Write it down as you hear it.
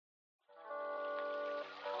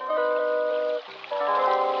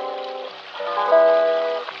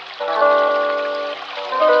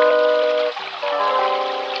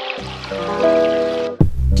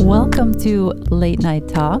to Late Night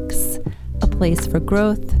Talks, a place for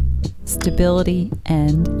growth, stability,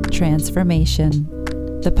 and transformation.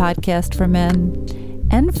 The podcast for men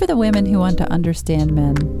and for the women who want to understand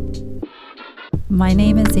men. My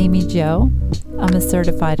name is Amy Jo. I'm a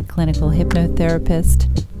certified clinical hypnotherapist,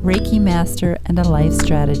 Reiki master, and a life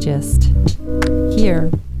strategist.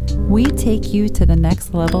 Here, we take you to the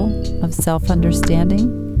next level of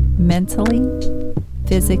self-understanding mentally,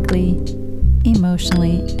 physically,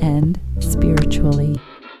 emotionally, and spiritually.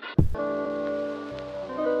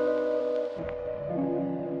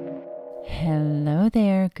 Hello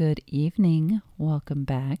there, good evening. Welcome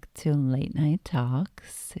back to Late Night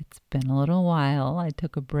Talks. It's been a little while. I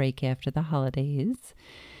took a break after the holidays,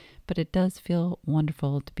 but it does feel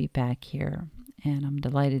wonderful to be back here, and I'm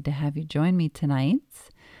delighted to have you join me tonight.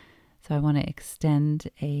 So I want to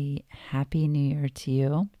extend a happy new year to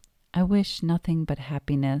you. I wish nothing but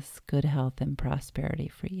happiness, good health, and prosperity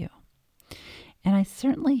for you. And I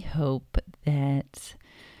certainly hope that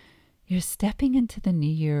you're stepping into the new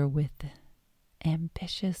year with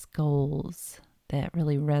ambitious goals that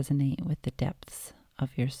really resonate with the depths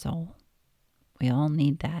of your soul. We all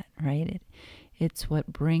need that, right? It's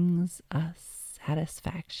what brings us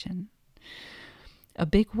satisfaction. A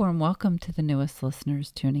big warm welcome to the newest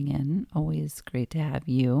listeners tuning in. Always great to have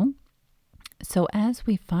you. So as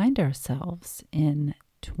we find ourselves in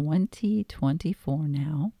 2024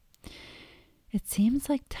 now, it seems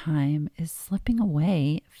like time is slipping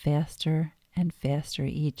away faster and faster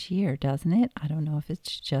each year, doesn't it? I don't know if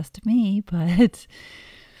it's just me, but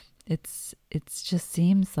it's just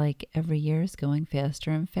seems like every year is going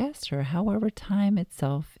faster and faster. However, time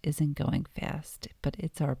itself isn't going fast, but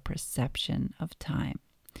it's our perception of time.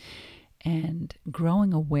 And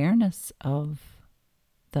growing awareness of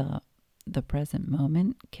the present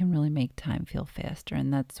moment can really make time feel faster.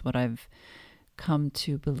 And that's what I've come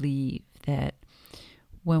to believe, that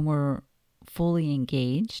when we're fully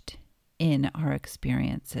engaged in our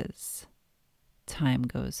experiences, time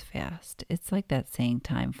goes fast. It's like that saying,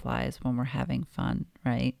 time flies when we're having fun,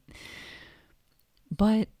 right?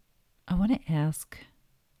 But I want to ask,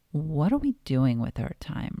 what are we doing with our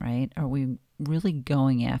time, right? Are we really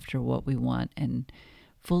going after what we want and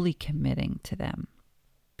fully committing to them?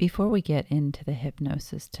 Before we get into the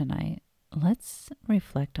hypnosis tonight, let's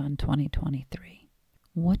reflect on 2023.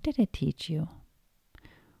 What did it teach you?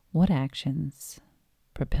 What actions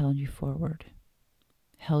propelled you forward,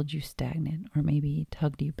 held you stagnant, or maybe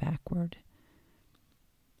tugged you backward?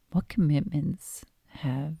 What commitments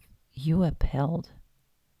have you upheld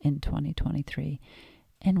in 2023,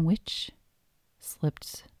 and which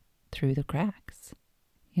slipped through the cracks?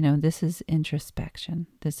 You know, this is introspection.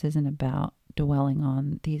 This isn't about dwelling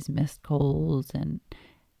on these missed goals and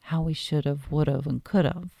how we should have, would have, and could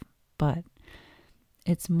have, but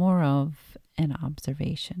it's more of an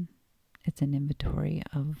observation. It's an inventory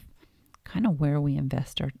of kind of where we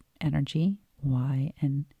invest our energy, why,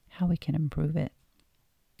 and how we can improve it.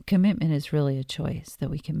 Commitment is really a choice that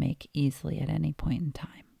we can make easily at any point in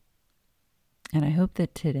time. And I hope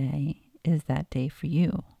that today is that day for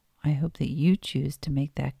you. I hope that you choose to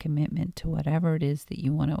make that commitment to whatever it is that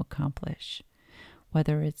you want to accomplish,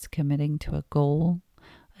 whether it's committing to a goal,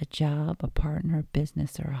 a job, a partner,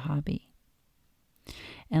 business, or a hobby.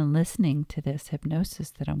 And listening to this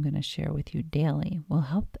hypnosis that I'm going to share with you daily will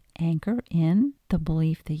help anchor in the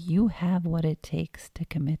belief that you have what it takes to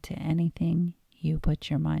commit to anything you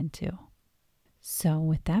put your mind to. So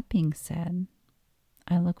with that being said,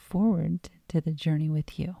 I look forward to the journey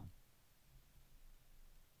with you.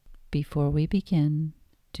 Before we begin,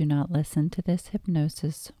 do not listen to this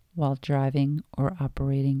hypnosis while driving or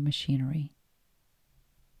operating machinery.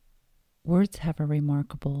 Words have a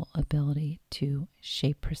remarkable ability to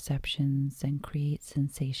shape perceptions and create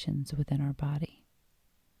sensations within our body.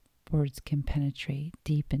 Words can penetrate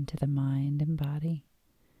deep into the mind and body,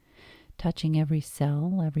 touching every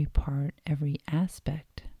cell, every part, every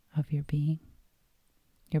aspect of your being.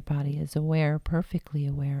 Your body is aware, perfectly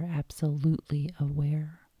aware, absolutely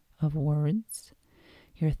aware of words,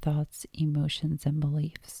 your thoughts, emotions, and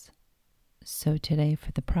beliefs. So today,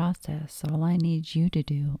 for the process, all I need you to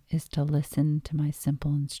do is to listen to my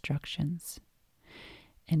simple instructions.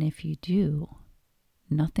 And if you do,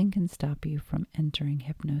 nothing can stop you from entering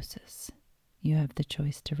hypnosis. You have the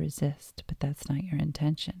choice to resist, but that's not your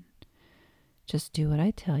intention. Just do what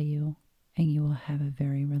I tell you, and you will have a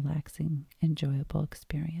very relaxing, enjoyable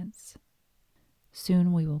experience.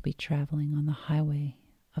 Soon we will be traveling on the highway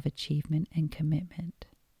of achievement and commitment,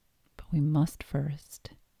 but we must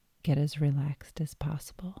first get as relaxed as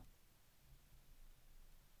possible.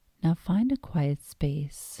 Now find a quiet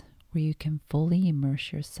space where you can fully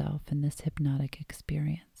immerse yourself in this hypnotic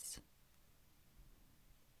experience.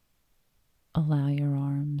 Allow your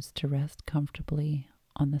arms to rest comfortably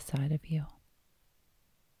on the side of you.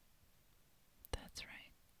 That's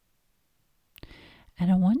right.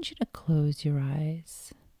 And I want you to close your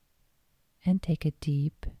eyes and take a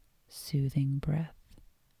deep, soothing breath.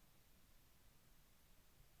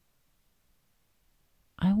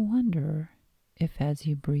 I wonder if as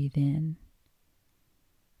you breathe in,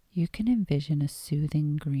 you can envision a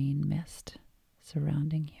soothing green mist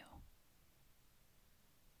surrounding you.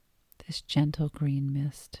 This gentle green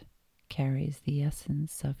mist carries the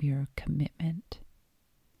essence of your commitment,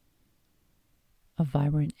 a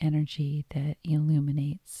vibrant energy that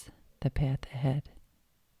illuminates the path ahead.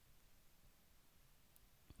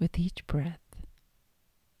 With each breath,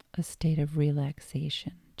 a state of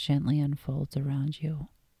relaxation gently unfolds around you,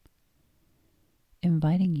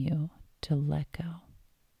 inviting you to let go.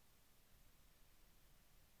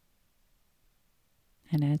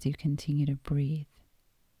 And as you continue to breathe,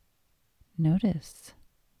 notice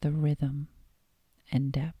the rhythm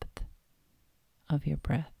and depth of your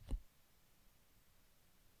breath.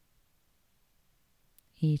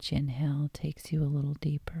 Each inhale takes you a little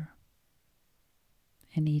deeper,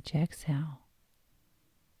 and each exhale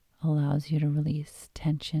allows you to release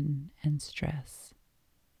tension and stress.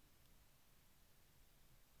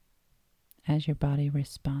 As your body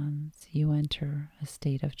responds, you enter a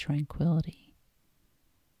state of tranquility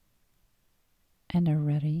and are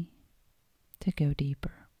ready to go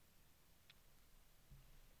deeper.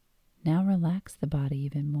 Now relax the body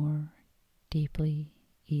even more deeply,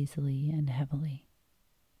 easily, and heavily,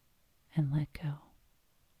 and let go,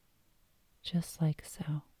 just like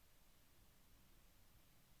so.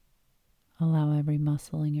 Allow every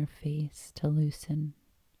muscle in your face to loosen,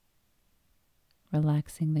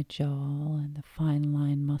 relaxing the jaw and the fine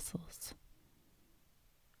line muscles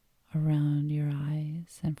around your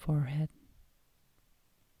eyes and forehead.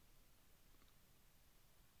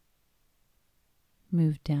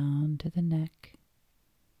 Move down to the neck,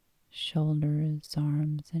 shoulders,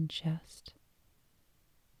 arms, and chest.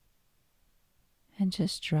 And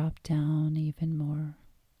just drop down even more,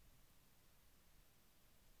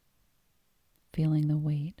 feeling the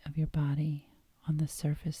weight of your body on the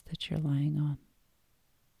surface that you're lying on.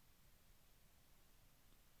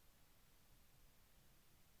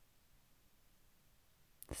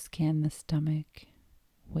 Scan the stomach,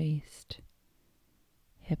 waist,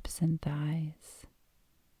 hips and thighs,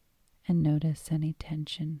 and notice any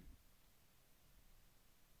tension.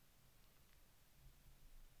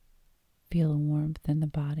 Feel a warmth in the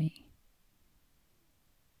body.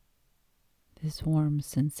 This warm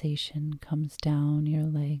sensation comes down your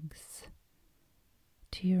legs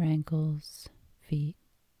to your ankles, feet,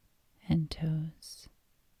 and toes.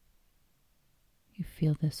 You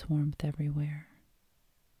feel this warmth everywhere.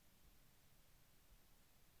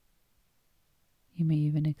 You may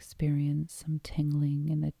even experience some tingling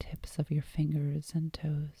in the tips of your fingers and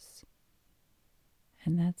toes,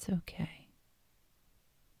 and that's okay.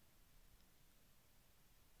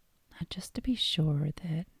 Now, just to be sure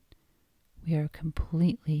that we are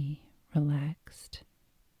completely relaxed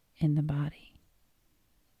in the body,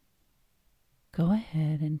 go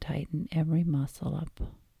ahead and tighten every muscle up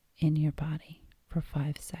in your body for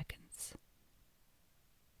 5 seconds.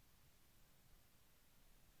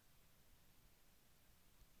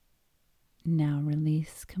 Now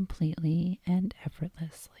release completely and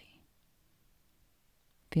effortlessly,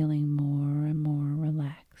 feeling more and more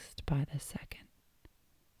relaxed by the second.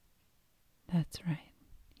 That's right,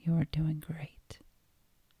 you are doing great.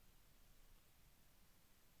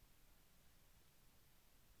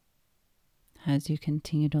 As you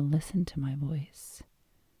continue to listen to my voice,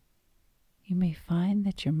 you may find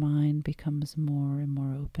that your mind becomes more and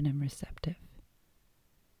more open and receptive.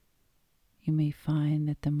 You may find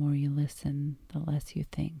that the more you listen, the less you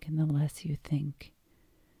think, and the less you think,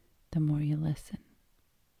 the more you listen.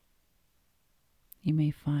 You may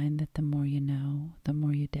find that the more you know, the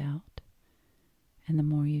more you doubt, and the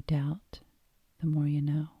more you doubt, the more you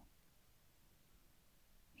know.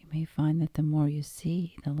 You may find that the more you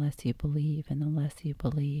see, the less you believe, and the less you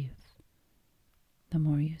believe, the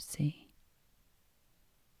more you see.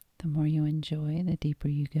 The more you enjoy, the deeper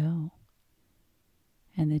you go.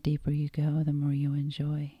 And the deeper you go, the more you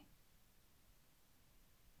enjoy.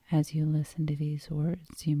 As you listen to these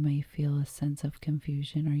words, you may feel a sense of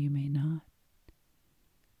confusion or you may not.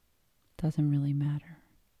 Doesn't really matter.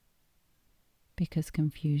 Because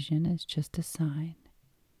confusion is just a sign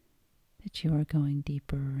that you are going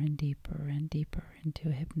deeper and deeper and deeper into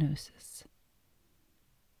hypnosis.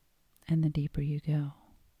 And the deeper you go,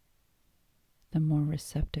 the more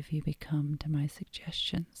receptive you become to my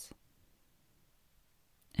suggestions.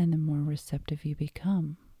 And the more receptive you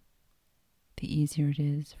become, the easier it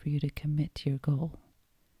is for you to commit to your goal.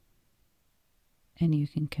 And you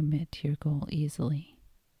can commit to your goal easily.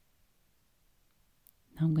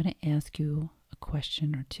 Now I'm going to ask you a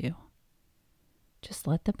question or two. Just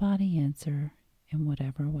let the body answer in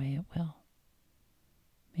whatever way it will.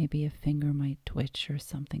 Maybe a finger might twitch or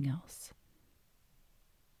something else.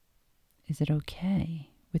 Is it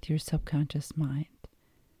okay with your subconscious mind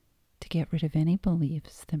to get rid of any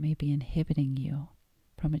beliefs that may be inhibiting you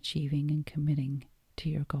from achieving and committing to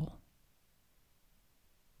your goal?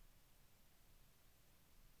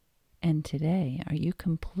 And today, are you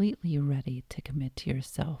completely ready to commit to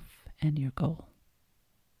yourself and your goal?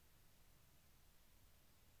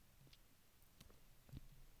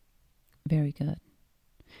 Very good.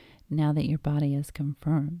 Now that your body is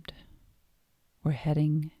confirmed, we're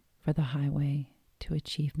heading for the highway to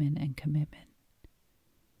achievement and commitment.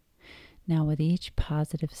 Now, with each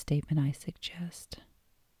positive statement I suggest,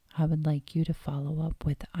 I would like you to follow up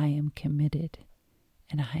with, I am committed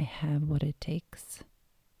and I have what it takes.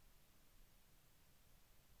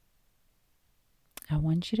 I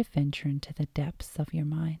want you to venture into the depths of your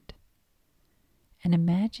mind and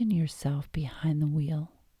imagine yourself behind the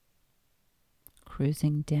wheel,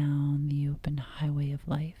 cruising down the open highway of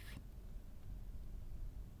life.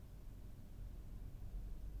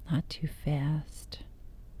 Not too fast,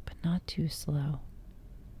 but not too slow.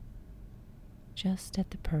 Just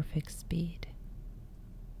at the perfect speed.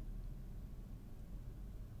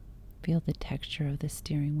 Feel the texture of the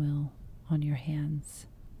steering wheel on your hands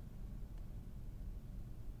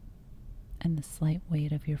and the slight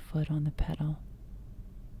weight of your foot on the pedal.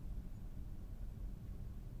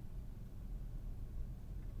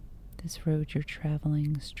 This road you're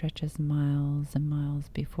traveling stretches miles and miles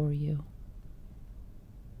before you.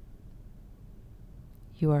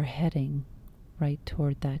 You are heading right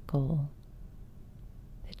toward that goal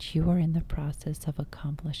that you are in the process of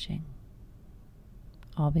accomplishing,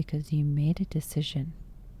 all because you made a decision.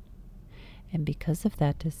 And because of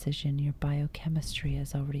that decision, your biochemistry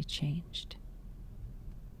has already changed.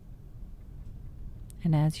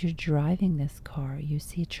 And as you're driving this car, you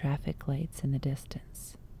see traffic lights in the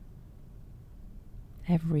distance.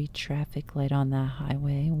 Every traffic light on that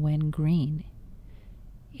highway, when green,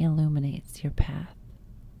 illuminates your path,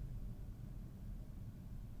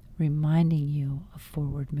 reminding you of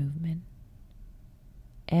forward movement.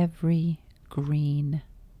 Every green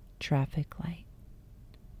traffic light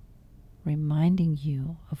reminding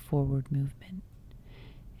you of forward movement.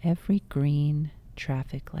 Every green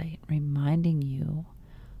traffic light reminding you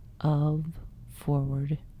of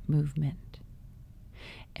forward movement.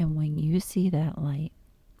 And when you see that light,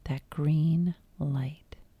 that green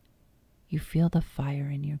light, you feel the fire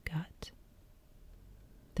in your gut,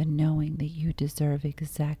 the knowing that you deserve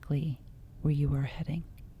exactly where you are heading.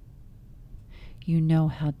 You know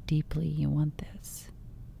how deeply you want this.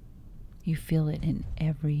 You feel it in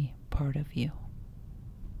every part of you.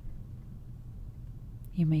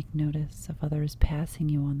 You make notice of others passing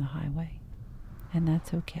you on the highway, and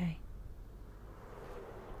that's okay.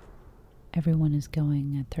 Everyone is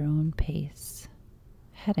going at their own pace,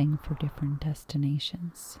 heading for different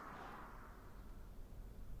destinations.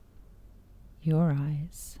 Your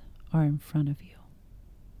eyes are in front of you.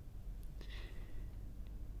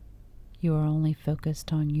 You are only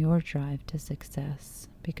focused on your drive to success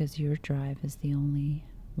because your drive is the only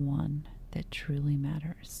one that truly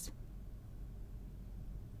matters.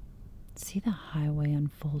 See the highway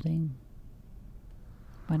unfolding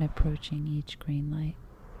when approaching each green light.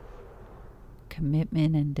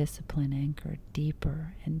 Commitment and discipline anchor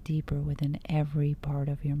deeper and deeper within every part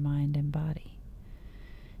of your mind and body.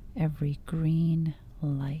 Every green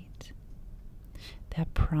light.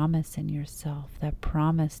 That promise in yourself, that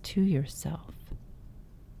promise to yourself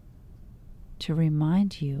to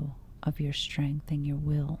remind you of your strength and your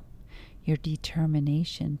will, your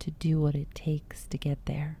determination to do what it takes to get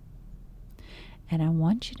there. And I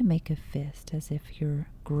want you to make a fist as if you're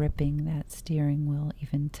gripping that steering wheel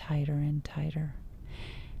even tighter and tighter.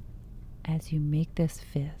 As you make this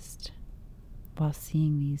fist, while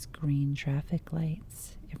seeing these green traffic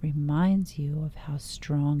lights, it reminds you of how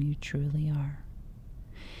strong you truly are.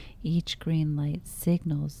 Each green light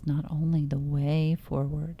signals not only the way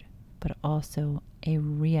forward, but also a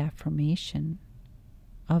reaffirmation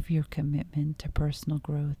of your commitment to personal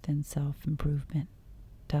growth and self-improvement,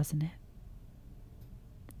 doesn't it?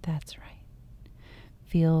 That's right.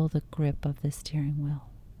 Feel the grip of the steering wheel.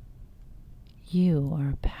 You are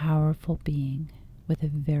a powerful being with a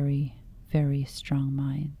very, very strong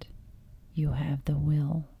mind. You have the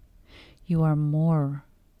will. You are more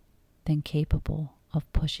than capable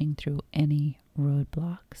of pushing through any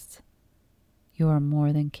roadblocks. You are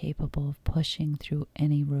more than capable of pushing through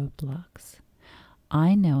any roadblocks.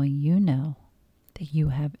 I know and you know that you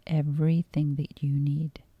have everything that you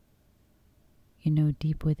need. You know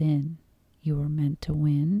deep within you are meant to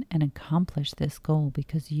win and accomplish this goal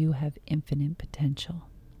because you have infinite potential.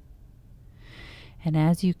 And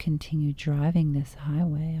as you continue driving this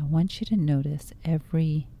highway, I want you to notice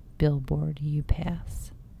every billboard you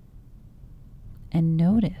pass. And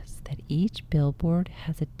notice that each billboard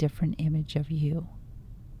has a different image of you.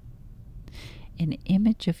 An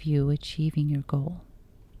image of you achieving your goal.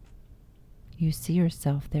 You see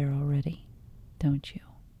yourself there already, don't you?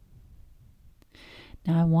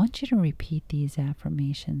 Now I want you to repeat these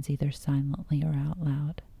affirmations either silently or out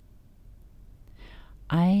loud.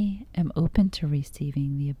 I am open to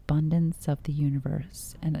receiving the abundance of the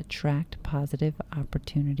universe and attract positive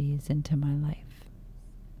opportunities into my life.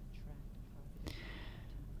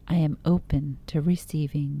 I am open to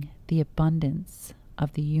receiving the abundance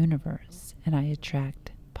of the universe and I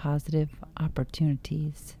attract positive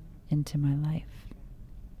opportunities into my life.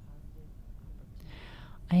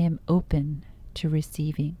 I am open to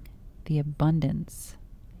receiving the abundance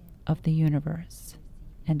of the universe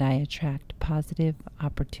and I attract positive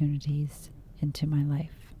opportunities into my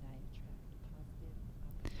life.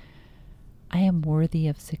 I am worthy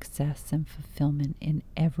of success and fulfillment in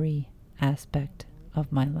every aspect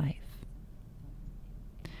of my life.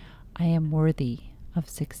 I am worthy of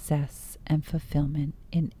success and fulfillment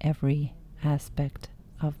in every aspect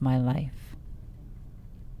of my life.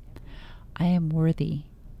 I am worthy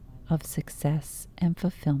of success and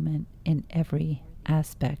fulfillment in every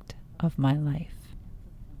aspect of my life.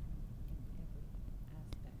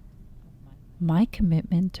 My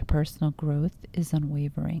commitment to personal growth is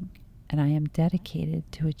unwavering, and I am dedicated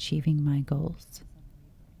to achieving my goals.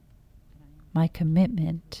 My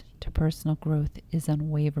commitment to personal growth is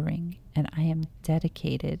unwavering, and I am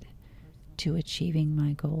dedicated to achieving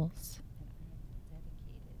my goals.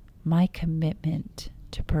 My commitment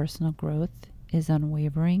to personal growth is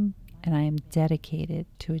unwavering, and I am dedicated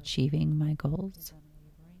to achieving my goals.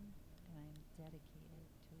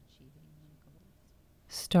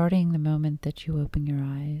 Starting the moment that you open your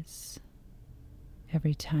eyes,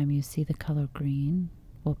 every time you see the color green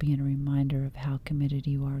will be a reminder of how committed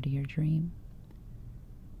you are to your dream.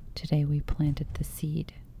 Today we planted the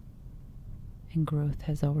seed, and growth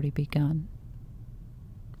has already begun.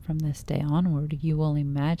 From this day onward, you will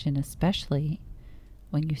imagine, especially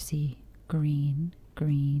when you see green,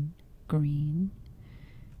 green, green,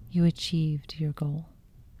 you achieved your goal.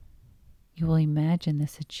 You will imagine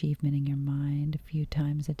this achievement in your mind a few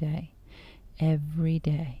times a day, every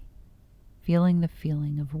day, feeling the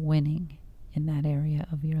feeling of winning in that area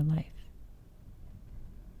of your life.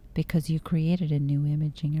 Because you created a new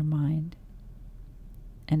image in your mind,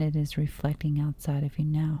 and it is reflecting outside of you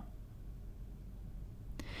now.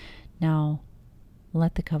 Now,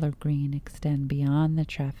 let the color green extend beyond the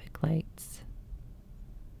traffic lights.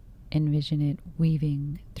 Envision it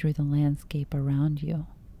weaving through the landscape around you,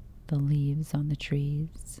 the leaves on the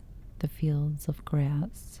trees, the fields of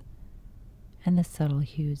grass, and the subtle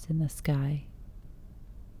hues in the sky.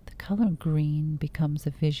 The color green becomes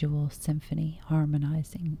a visual symphony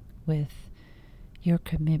harmonizing with your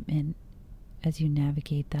commitment as you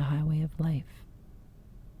navigate the highway of life.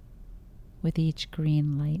 With each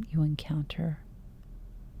green light you encounter,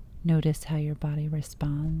 notice how your body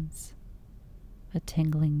responds. A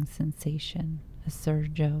tingling sensation, a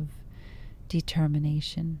surge of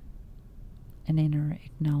determination, an inner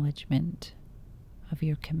acknowledgement of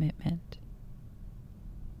your commitment.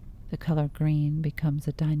 The color green becomes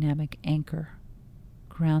a dynamic anchor,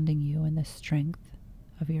 grounding you in the strength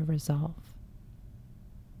of your resolve.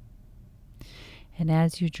 And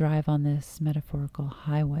as you drive on this metaphorical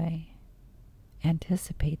highway,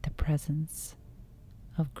 anticipate the presence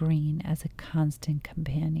of green as a constant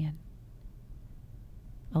companion.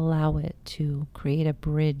 Allow it to create a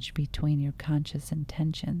bridge between your conscious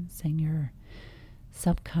intentions and your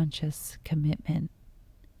subconscious commitment,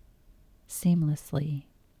 seamlessly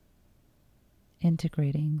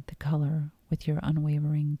integrating the color with your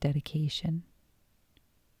unwavering dedication.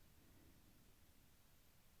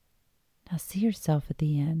 Now see yourself at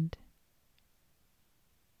the end.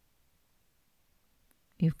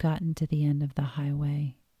 You've gotten to the end of the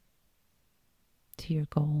highway, to your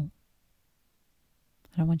goal.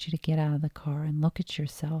 And I want you to get out of the car and look at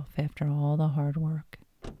yourself after all the hard work.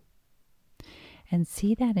 And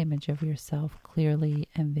see that image of yourself clearly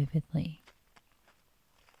and vividly.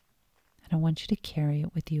 And I want you to carry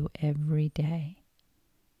it with you every day.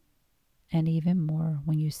 And even more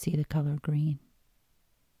when you see the color green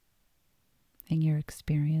in your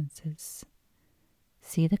experiences.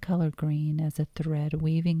 See the color green as a thread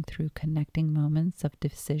weaving through connecting moments of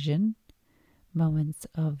decision, moments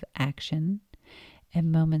of action,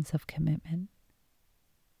 and moments of commitment.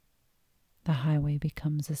 The highway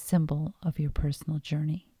becomes a symbol of your personal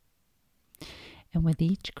journey. And with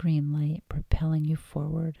each green light propelling you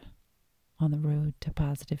forward on the road to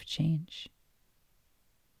positive change.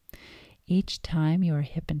 Each time you are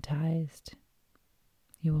hypnotized,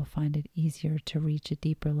 you will find it easier to reach a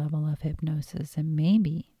deeper level of hypnosis and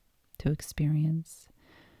maybe to experience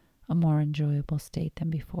a more enjoyable state than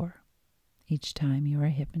before. Each time you are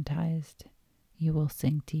hypnotized, you will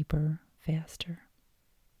sink deeper, faster.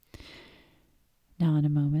 Now in a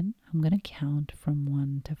moment, I'm going to count from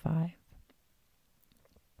 1 to 5.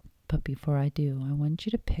 But before I do, I want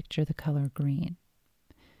you to picture the color green.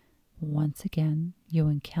 Once again, you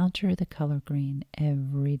encounter the color green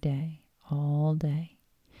every day, all day.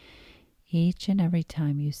 Each and every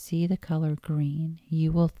time you see the color green,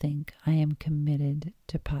 you will think, I am committed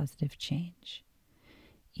to positive change.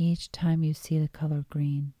 Each time you see the color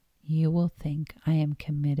green, you will think, I am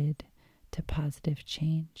committed to positive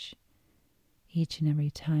change. Each and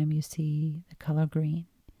every time you see the color green,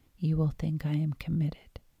 you will think, I am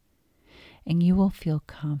committed. And you will feel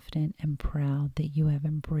confident and proud that you have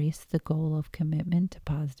embraced the goal of commitment to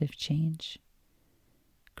positive change.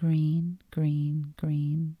 Green, green,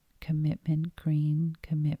 green. Commitment, green,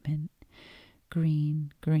 commitment,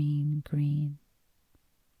 green, green, green.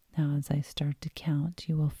 Now, as I start to count,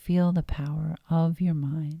 you will feel the power of your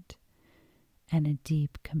mind and a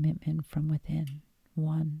deep commitment from within.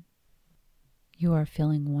 1. You are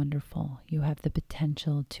feeling wonderful. You have the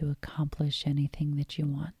potential to accomplish anything that you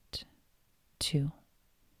want. 2.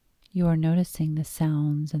 You are noticing the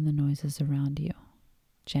sounds and the noises around you.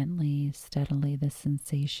 Gently, steadily, the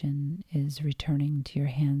sensation is returning to your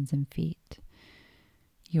hands and feet.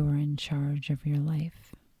 You are in charge of your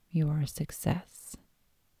life. You are a success.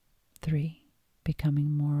 3.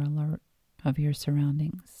 Becoming more alert of your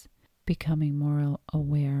surroundings. Becoming more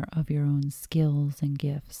aware of your own skills and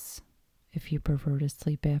gifts. If you prefer to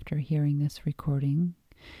sleep after hearing this recording,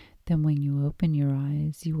 then when you open your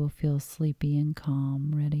eyes, you will feel sleepy and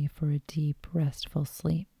calm, ready for a deep, restful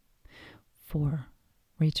sleep. 4.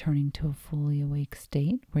 Returning to a fully awake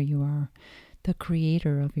state where you are the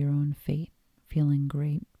creator of your own fate, feeling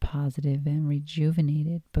great, positive, and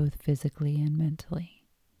rejuvenated both physically and mentally.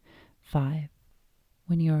 5.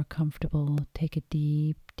 When you are comfortable, take a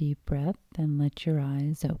deep, deep breath and let your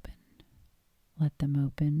eyes open. Let them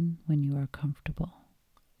open when you are comfortable.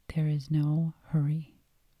 There is no hurry.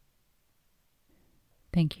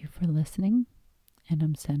 Thank you for listening, and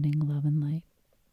I'm sending love and light.